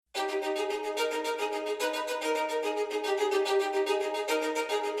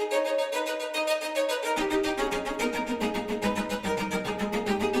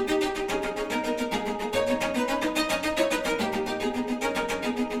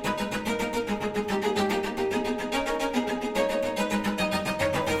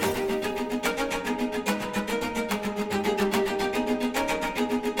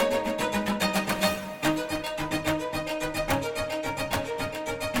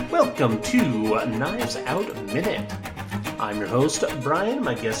Welcome to Knives Out Minute. I'm your host, Brian.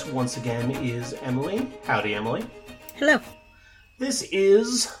 My guest once again is Emily. Howdy, Emily. Hello. This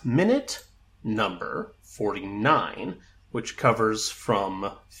is minute number 49, which covers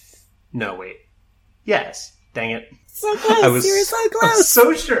from... No, wait. Yes. Dang it. So close. You were so close. I was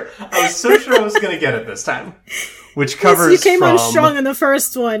so sure I was going to get it this time. Which covers yes, you came from... on strong in the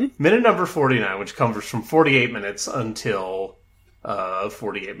first one. Minute number 49, which covers from 48 minutes until...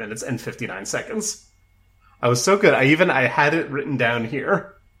 48 minutes and 59 seconds. I was so good. I had it written down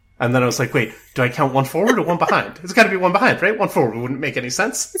here. And then I was like, wait, do I count one forward or one behind? It's got to be one behind, right? One forward wouldn't make any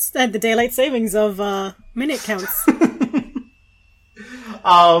sense. It's the daylight savings of minute counts.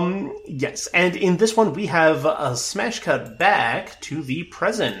 Yes. And in this one, we have a smash cut back to the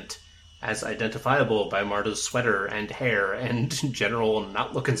present, as identifiable by Marta's sweater and hair and general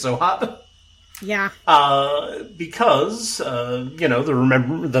not looking so hot. Yeah. Because,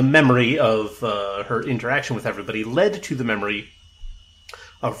 the memory of her interaction with everybody led to the memory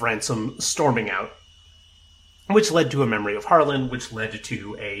of Ransom storming out, which led to a memory of Harlan, which led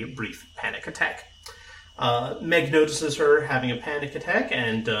to a brief panic attack. Meg notices her having a panic attack,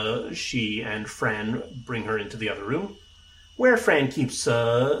 and she and Fran bring her into the other room, where Fran keeps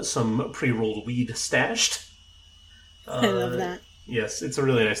some pre-rolled weed stashed. I love that. Yes, it's a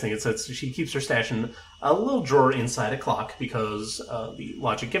really nice thing. It says she keeps her stash in a little drawer inside a clock because the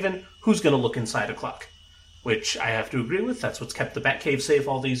logic given, who's going to look inside a clock? Which I have to agree with. That's what's kept the Batcave safe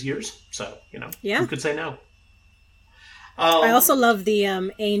all these years. So, who could say no? I also love the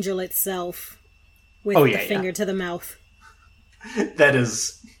angel itself with the finger to the mouth. That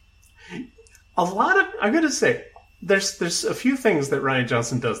is a lot of... I'm going to say... There's a few things that Rian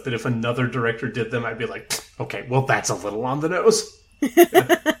Johnson does that if another director did them, I'd be like, okay, well, that's a little on the nose.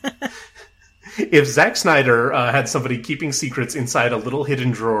 If Zack Snyder had somebody keeping secrets inside a little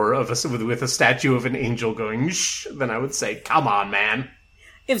hidden drawer with a statue of an angel going, shh, then I would say, come on, man.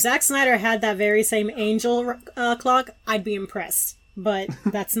 If Zack Snyder had that very same angel clock, I'd be impressed. But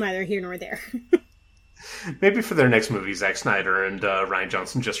that's neither here nor there. Maybe for their next movie, Zack Snyder and Rian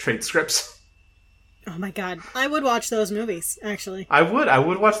Johnson just trade scripts. Oh my god. I would watch those movies, actually. I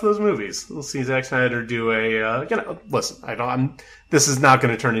would watch those movies. We'll see Zack Snyder do a, listen, this is not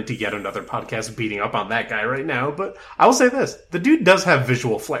going to turn into yet another podcast beating up on that guy right now, but I will say this. The dude does have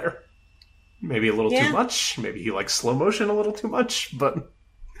visual flair. Maybe a little too much. Maybe he likes slow motion a little too much, but,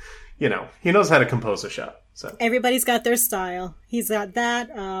 he knows how to compose a shot. So everybody's got their style. He's got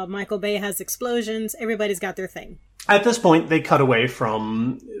that. Michael Bay has explosions. Everybody's got their thing. At this point, they cut away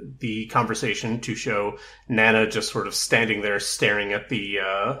from the conversation to show Nana just sort of standing there staring at the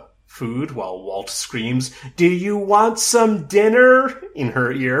food while Walt screams, "Do you want some dinner?" in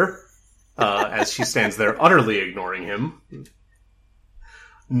her ear as she stands there utterly ignoring him.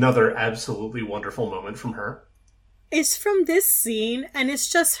 Another absolutely wonderful moment from her. It's from this scene, and it's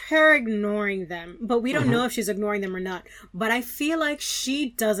just her ignoring them. But we don't know if she's ignoring them or not. But I feel like she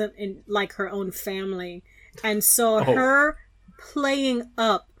doesn't like her own family. And so her playing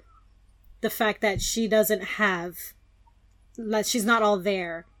up the fact that she doesn't have, that she's not all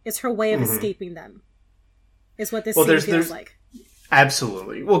there, is her way of escaping them. Is what this scene feels like.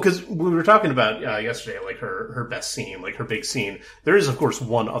 Absolutely. Well, because we were talking about yesterday, like her best scene, like her big scene. There is, of course,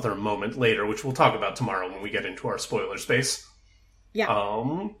 one other moment later, which we'll talk about tomorrow when we get into our spoiler space.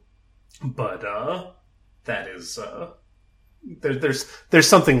 Yeah. But that is... There's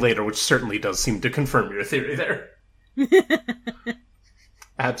something later which certainly does seem to confirm your theory there.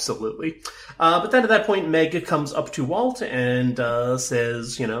 Absolutely. But then at that point, Meg comes up to Walt and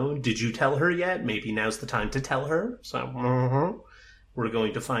says, did you tell her yet? Maybe now's the time to tell her. So we're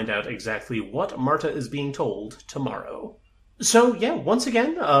going to find out exactly what Marta is being told tomorrow. So yeah, once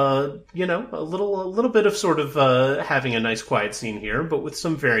again, a little bit of sort of having a nice quiet scene here, but with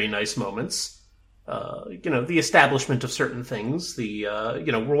some very nice moments. The establishment of certain things.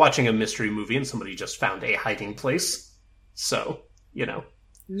 We're watching a mystery movie and somebody just found a hiding place. So,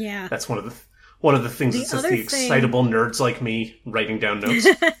 yeah, that's one of the things that says the excitable nerds like me writing down notes.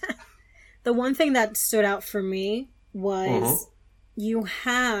 The one thing that stood out for me was you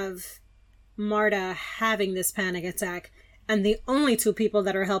have Marta having this panic attack, And the only two people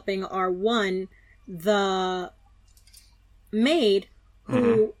that are helping are, one, the maid,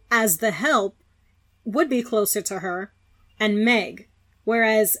 who, as the help, would be closer to her, and Meg.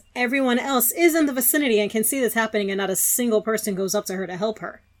 Whereas everyone else is in the vicinity and can see this happening, and not a single person goes up to her to help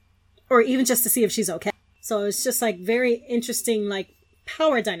her. Or even just to see if she's okay. So it's just, like, very interesting, like,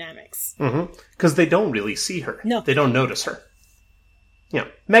 power dynamics. Because they don't really see her. No. They don't notice her.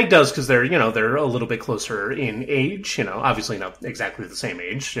 Meg does because they're a little bit closer in age. Obviously not exactly the same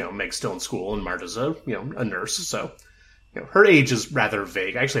age. Meg's still in school and Marta's a nurse. So, her age is rather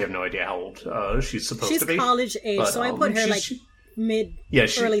vague. I actually have no idea how old she's supposed to be. She's college age, but, so I put her early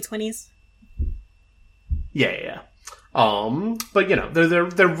 20s. Yeah. But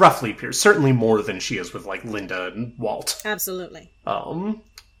they're roughly peers. Certainly more than she is with like Linda and Walt. Absolutely.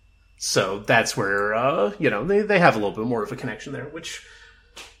 So that's where they have a little bit more of a connection there, which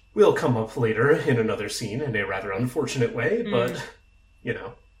will come up later in another scene in a rather unfortunate way, but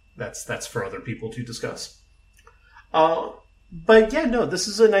that's for other people to discuss. But yeah, no, this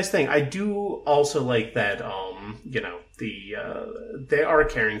is a nice thing. I do also like that they are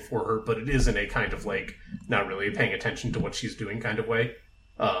caring for her, but it is in a kind of like not really paying attention to what she's doing kind of way.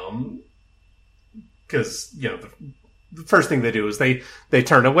 Because the first thing they do is they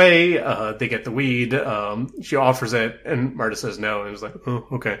turn away, they get the weed, she offers it, and Marta says no, and it's like, oh,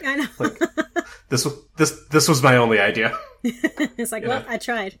 okay. I know. Like, this was my only idea. It's like, well, I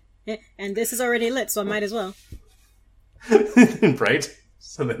tried. And this is already lit, so I might as well. Right?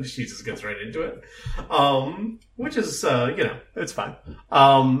 So then she just gets right into it. Which is, it's fine.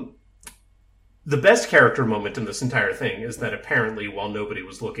 The best character moment in this entire thing is that apparently, while nobody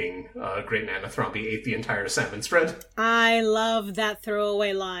was looking, Great Nana Thromby ate the entire salmon spread. I love that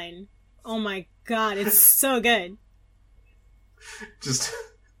throwaway line. Oh my god, it's so good. Just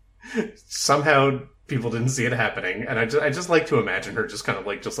somehow people didn't see it happening, and I just like to imagine her just kind of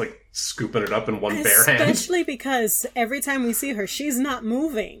like scooping it up in one bare hand. Especially because every time we see her, she's not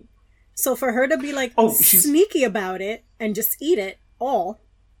moving. So for her to be like she's sneaky about it and just eat it all.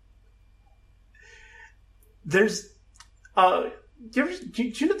 There's, do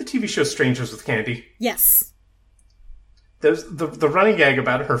you know the TV show Strangers with Candy? Yes. There's the running gag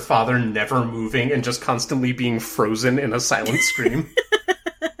about her father never moving and just constantly being frozen in a silent scream.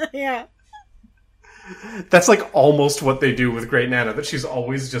 Yeah. That's like almost what they do with Great Nana, that she's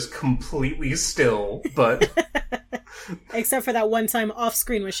always just completely still, but... Except for that one time off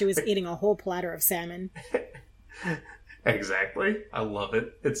screen where she was eating a whole platter of salmon. Exactly. I love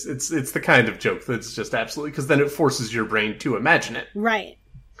it. It's the kind of joke that's just absolutely, because then it forces your brain to imagine it. Right.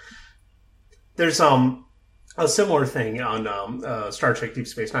 There's a similar thing on Star Trek Deep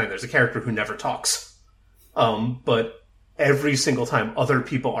Space Nine. There's a character who never talks. But every single time other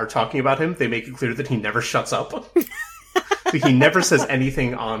people are talking about him, they make it clear that he never shuts up. He never says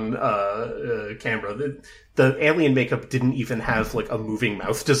anything on camera. The alien makeup didn't even have like a moving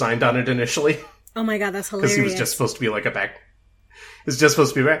mouth designed on it initially. Oh my god, that's hilarious. Because he was just supposed to be like a back... It's just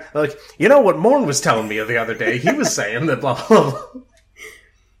supposed to be back... Like, what Morn was telling me the other day? He was saying that blah, blah, blah.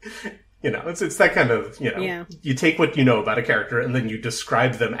 It's that kind of, Yeah. You take what you know about a character and then you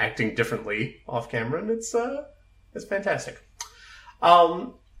describe them acting differently off camera, and it's fantastic.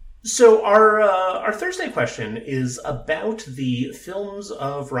 So our Thursday question is about the films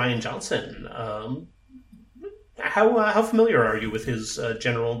of Rian Johnson. How familiar are you with his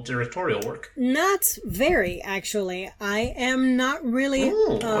general directorial work? Not very, actually. I am not really.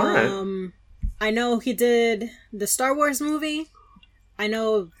 All right. I know he did the Star Wars movie. I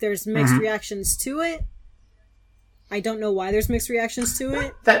know there's mixed reactions to it. I don't know why there's mixed reactions to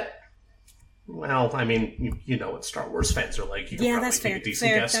it. Well, I mean, you know what Star Wars fans are like. You can probably that's take fair. a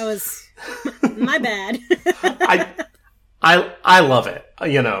decent guess. That was my bad. I love it,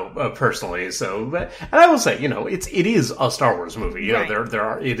 personally. So, and I will say, it is a Star Wars movie.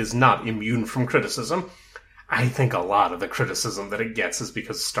 Right. It is not immune from criticism. I think a lot of the criticism that it gets is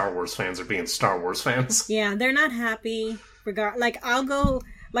because Star Wars fans are being Star Wars fans. Yeah, they're not happy.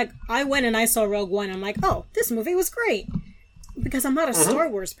 I went and I saw Rogue One. I'm like, oh, this movie was great. Because I'm not a Star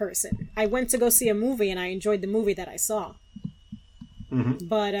Wars person. I went to go see a movie and I enjoyed the movie that I saw. Mm-hmm.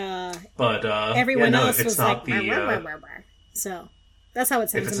 But everyone else was like, so that's how it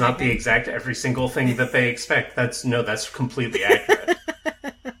sounds. If it's not the exact every single thing that they expect, that's completely accurate.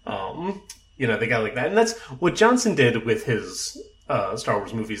 They got like that, and that's what Johnson did with his Star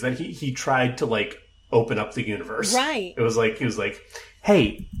Wars movies. That he tried to like open up the universe. Right. It was like he was like,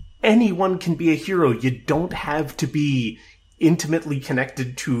 hey, anyone can be a hero. You don't have to be intimately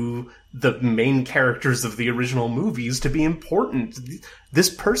connected to the main characters of the original movies to be important. This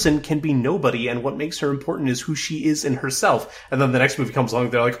person can be nobody, and what makes her important is who she is in herself. And then the next movie comes along,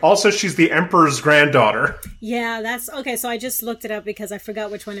 they're like, also, she's the Emperor's granddaughter. Yeah, that's... Okay, so I just looked it up because I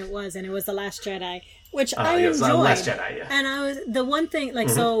forgot which one it was, and it was The Last Jedi, which I enjoyed. Last Jedi, yeah. And I was... The one thing, like,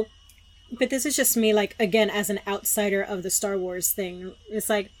 so... But this is just me, like, again, as an outsider of the Star Wars thing. It's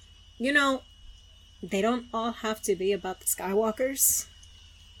like, you know, they don't all have to be about the Skywalkers.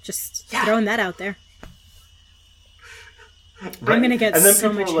 Just throwing that out there. Right. I'm going to get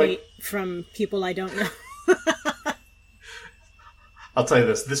so much hate from people I don't know. I'll tell you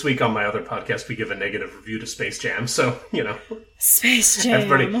this week on my other podcast, we give a negative review to Space Jam, so, you know. Space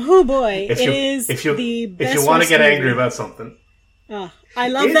Jam. Oh boy. If you want to get angry about something. Oh, I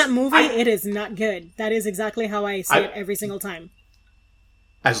love that movie. It is not good. That is exactly how I see it every single time.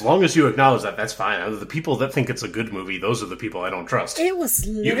 As long as you acknowledge that, that's fine. The people that think it's a good movie, those are the people I don't trust. It was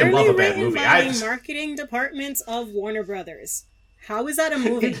literally you can love a bad movie. By the marketing departments of Warner Brothers. How is that a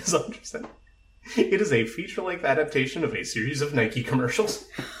movie? It is understandable. It is a feature-length adaptation of a series of Nike commercials.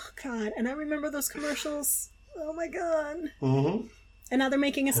 Oh, God. And I remember those commercials. Oh, my God. Mm-hmm. And now they're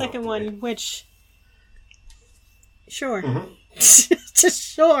making a second one, which... Sure. Mm-hmm. Just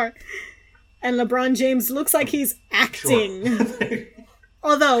sure. And LeBron James looks like he's acting. Sure.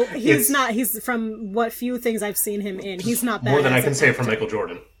 Although, he's not. He's, from what few things I've seen him in, he's not bad. More than I can say for Michael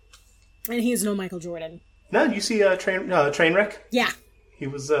Jordan. And he's no Michael Jordan. No, you see Trainwreck? Yeah. He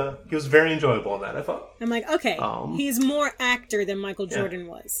was very enjoyable in that, I thought. I'm like, okay, he's more actor than Michael Jordan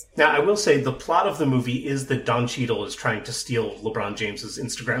was. Now, I will say, the plot of the movie is that Don Cheadle is trying to steal LeBron James's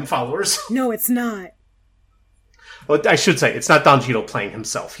Instagram followers. No, it's not. Well, I should say, it's not Don Cheadle playing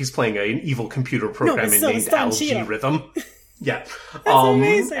himself. He's playing an evil computer programming named Algorithm. Yeah. That's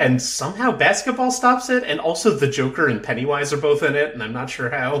amazing. And somehow basketball stops it, and also the Joker and Pennywise are both in it, and I'm not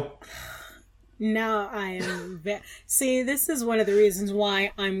sure how. Now I am... See, this is one of the reasons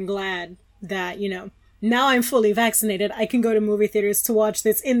why I'm glad that, you know, now I'm fully vaccinated. I can go to movie theaters to watch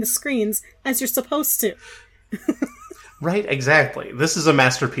this in the screens as you're supposed to. Right, exactly. This is a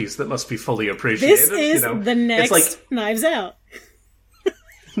masterpiece that must be fully appreciated. This is the next Knives Out.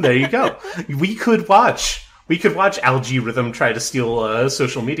 There you go. We could watch Algorithm try to steal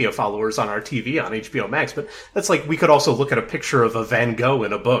social media followers on our TV on HBO Max, but that's like, we could also look at a picture of a Van Gogh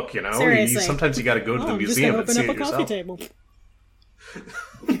in a book, you know? Seriously. Sometimes you gotta go to the museum and see it yourself. I'm just gonna open up a coffee table.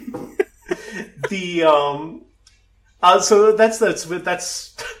 So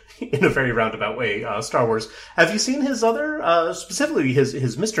that's in a very roundabout way, Star Wars. Have you seen his other, specifically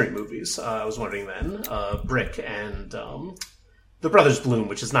his mystery movies? I was wondering then, Brick and, The Brothers Bloom,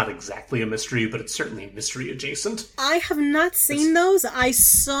 which is not exactly a mystery, but it's certainly mystery adjacent. I have not seen those. I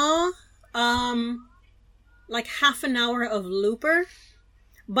saw, like half an hour of Looper.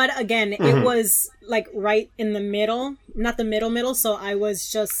 But again, it was like right in the middle. Not the middle, so I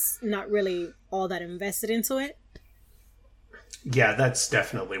was just not really all that invested into it. Yeah, that's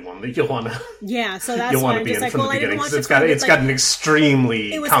definitely one that you'll want to. Yeah, so that's why I'm just like, well, I didn't watch it. It's got an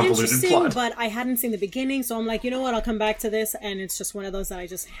extremely convoluted plot. But I hadn't seen the beginning, so I'm like, you know what? I'll come back to this, and it's just one of those that I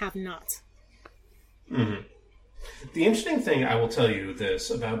just have not. Mm-hmm. The interesting thing I will tell you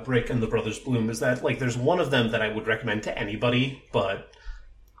this about Brick and the Brothers Bloom is that, like, there's one of them that I would recommend to anybody, but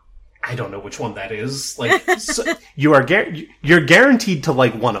I don't know which one that is. Like, so you're guaranteed to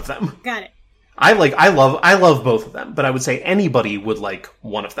like one of them. Got it. I love both of them, but I would say anybody would like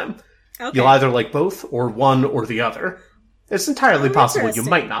one of them. Okay. You'll either like both or one or the other. It's entirely possible you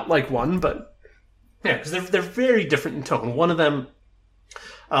might not like one, but yeah, because they're very different in tone. One of them,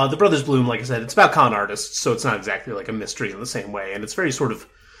 The Brothers Bloom, like I said, it's about con artists, so it's not exactly like a mystery in the same way, and it's very sort of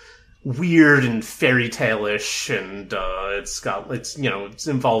weird and fairy tale-ish, and it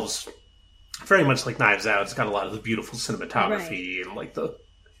involves very much like Knives Out. It's got a lot of the beautiful cinematography and like the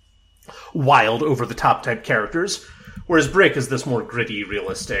wild, over-the-top type characters, whereas Brick is this more gritty,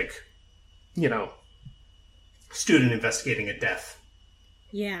 realistic, student investigating a death.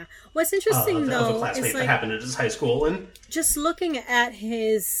 Yeah. What's interesting, though, of a classmate that happened at his high school, and just looking at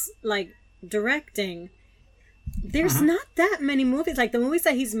his, directing, there's not that many movies. Like, the movies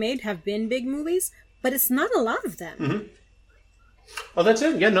that he's made have been big movies, but it's not a lot of them. Mm-hmm. Oh, that's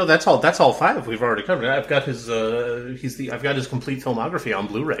it. Yeah, no, that's all. That's all five we've already covered. I've got his. I've got his complete filmography on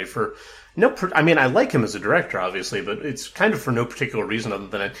Blu-ray for no. I mean, I like him as a director, obviously, but it's kind of for no particular reason other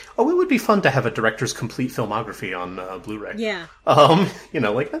than it would be fun to have a director's complete filmography on Blu-ray. Yeah.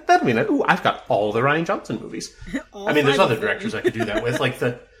 Like that. I mean, I've got all the Rian Johnson movies. I mean, there's other directors I could do that with, like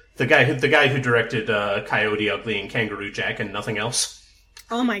the guy who directed Coyote Ugly and Kangaroo Jack and nothing else.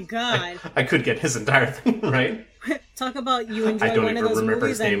 Oh my God! I could get his entire thing right. Talk about you enjoy one of those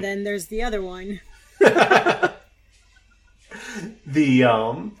movies, and then there's the other one. But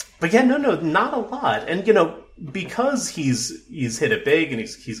yeah, no, not a lot. And, because he's hit it big and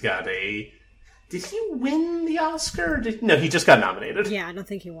he's got a... Did he win the Oscar? No, he just got nominated. Yeah, I don't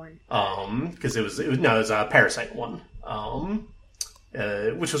think he won. Because it was Parasite won.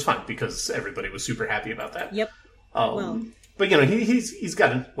 Which was fine because everybody was super happy about that. Yep. But he's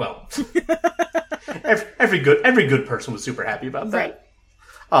gotten every good person was super happy about that. Right.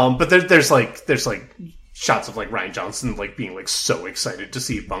 But there's shots of Rian Johnson being so excited to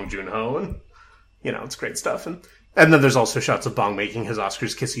see Bong Joon-ho, and it's great stuff. And then there's also shots of Bong making his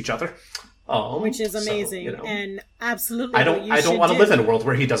Oscars kiss each other. Which is amazing, and absolutely. I don't want to live in a world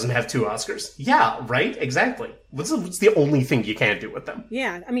where he doesn't have 2 Oscars. Yeah, right. Exactly. What's the only thing you can't do with them?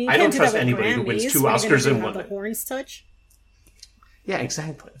 Yeah, I mean, I don't trust anybody who wins 2 Oscars in one night. The horns touch. Yeah,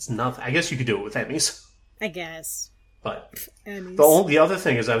 exactly. It's nothing. I guess you could do it with Emmys. I guess. But Emmys. The other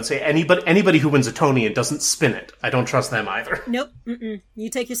thing is, I would say anybody who wins a Tony and doesn't spin it, I don't trust them either. Nope. You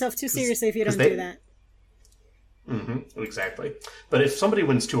take yourself too seriously if you don't do that. Mm-hmm, exactly. But if somebody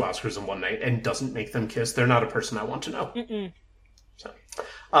wins 2 Oscars in one night and doesn't make them kiss, they're not a person I want to know. So,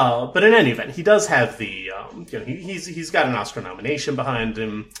 but in any event, he does have the he's got an Oscar nomination behind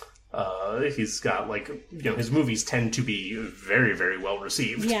him. He's got his movies tend to be very, very well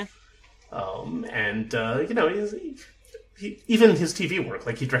received. Yeah. And even his TV work,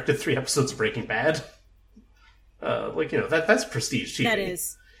 he directed 3 episodes of Breaking Bad. That's prestige TV. That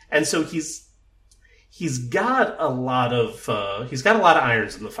is. And so he's got a lot of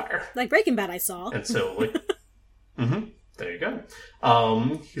irons in the fire. Like Breaking Bad, I saw. And so there you go.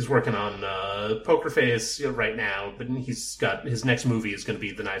 He's working on Poker Face right now, but he's got his next movie is going to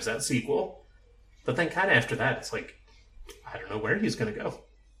be the Knives Out sequel. But then kind of after that, it's I don't know where he's going to go.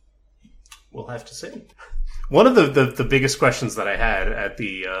 We'll have to see. One of the biggest questions that I had at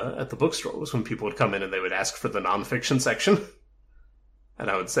the bookstore was when people would come in and they would ask for the nonfiction section. And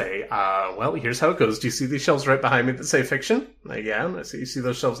I would say, well, here's how it goes. Do you see these shelves right behind me that say fiction? Yeah. And I say, you see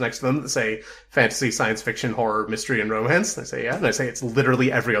those shelves next to them that say fantasy, science fiction, horror, mystery, and romance? And I say, yeah. And I say, it's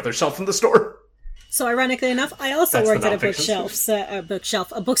literally every other shelf in the store. So ironically enough, I also worked at a bookstore. So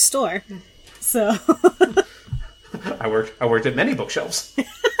I worked at many bookshelves.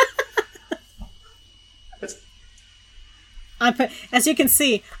 As you can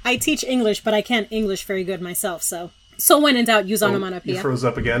see, I teach English, but I can't English very good myself, so when in doubt, use onomatopoeia. You froze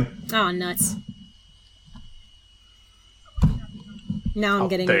up again. Oh, nuts. Now I'm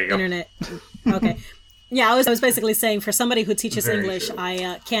getting internet. Okay. Yeah, I was basically saying, for somebody who teaches English,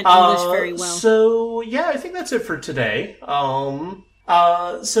 I can't English very well. So, yeah, I think that's it for today.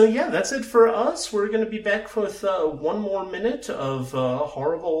 That's it for us. We're going to be back with 1 more minute of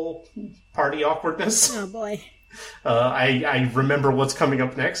horrible party awkwardness. Oh, boy. I remember what's coming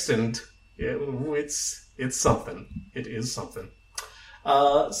up next, and it's something. It is something.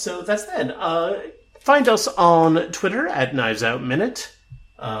 So that's that. Find us on Twitter at Knives Out Minute.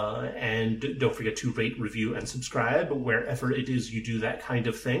 And don't forget to rate, review, and subscribe wherever it is you do that kind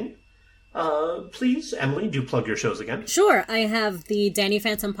of thing. Please, Emily, do plug your shows again. Sure. I have the Danny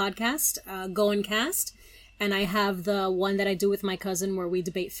Phantom podcast, Go and Cast. And I have the one that I do with my cousin where we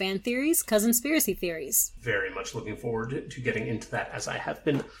debate fan theories, Cousinspiracy Theories. Very much looking forward to getting into that, as I have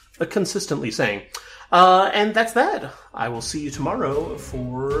been consistently saying. And that's that. I will see you tomorrow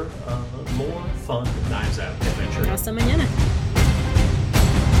for more fun Knives Out adventure. Hasta mañana.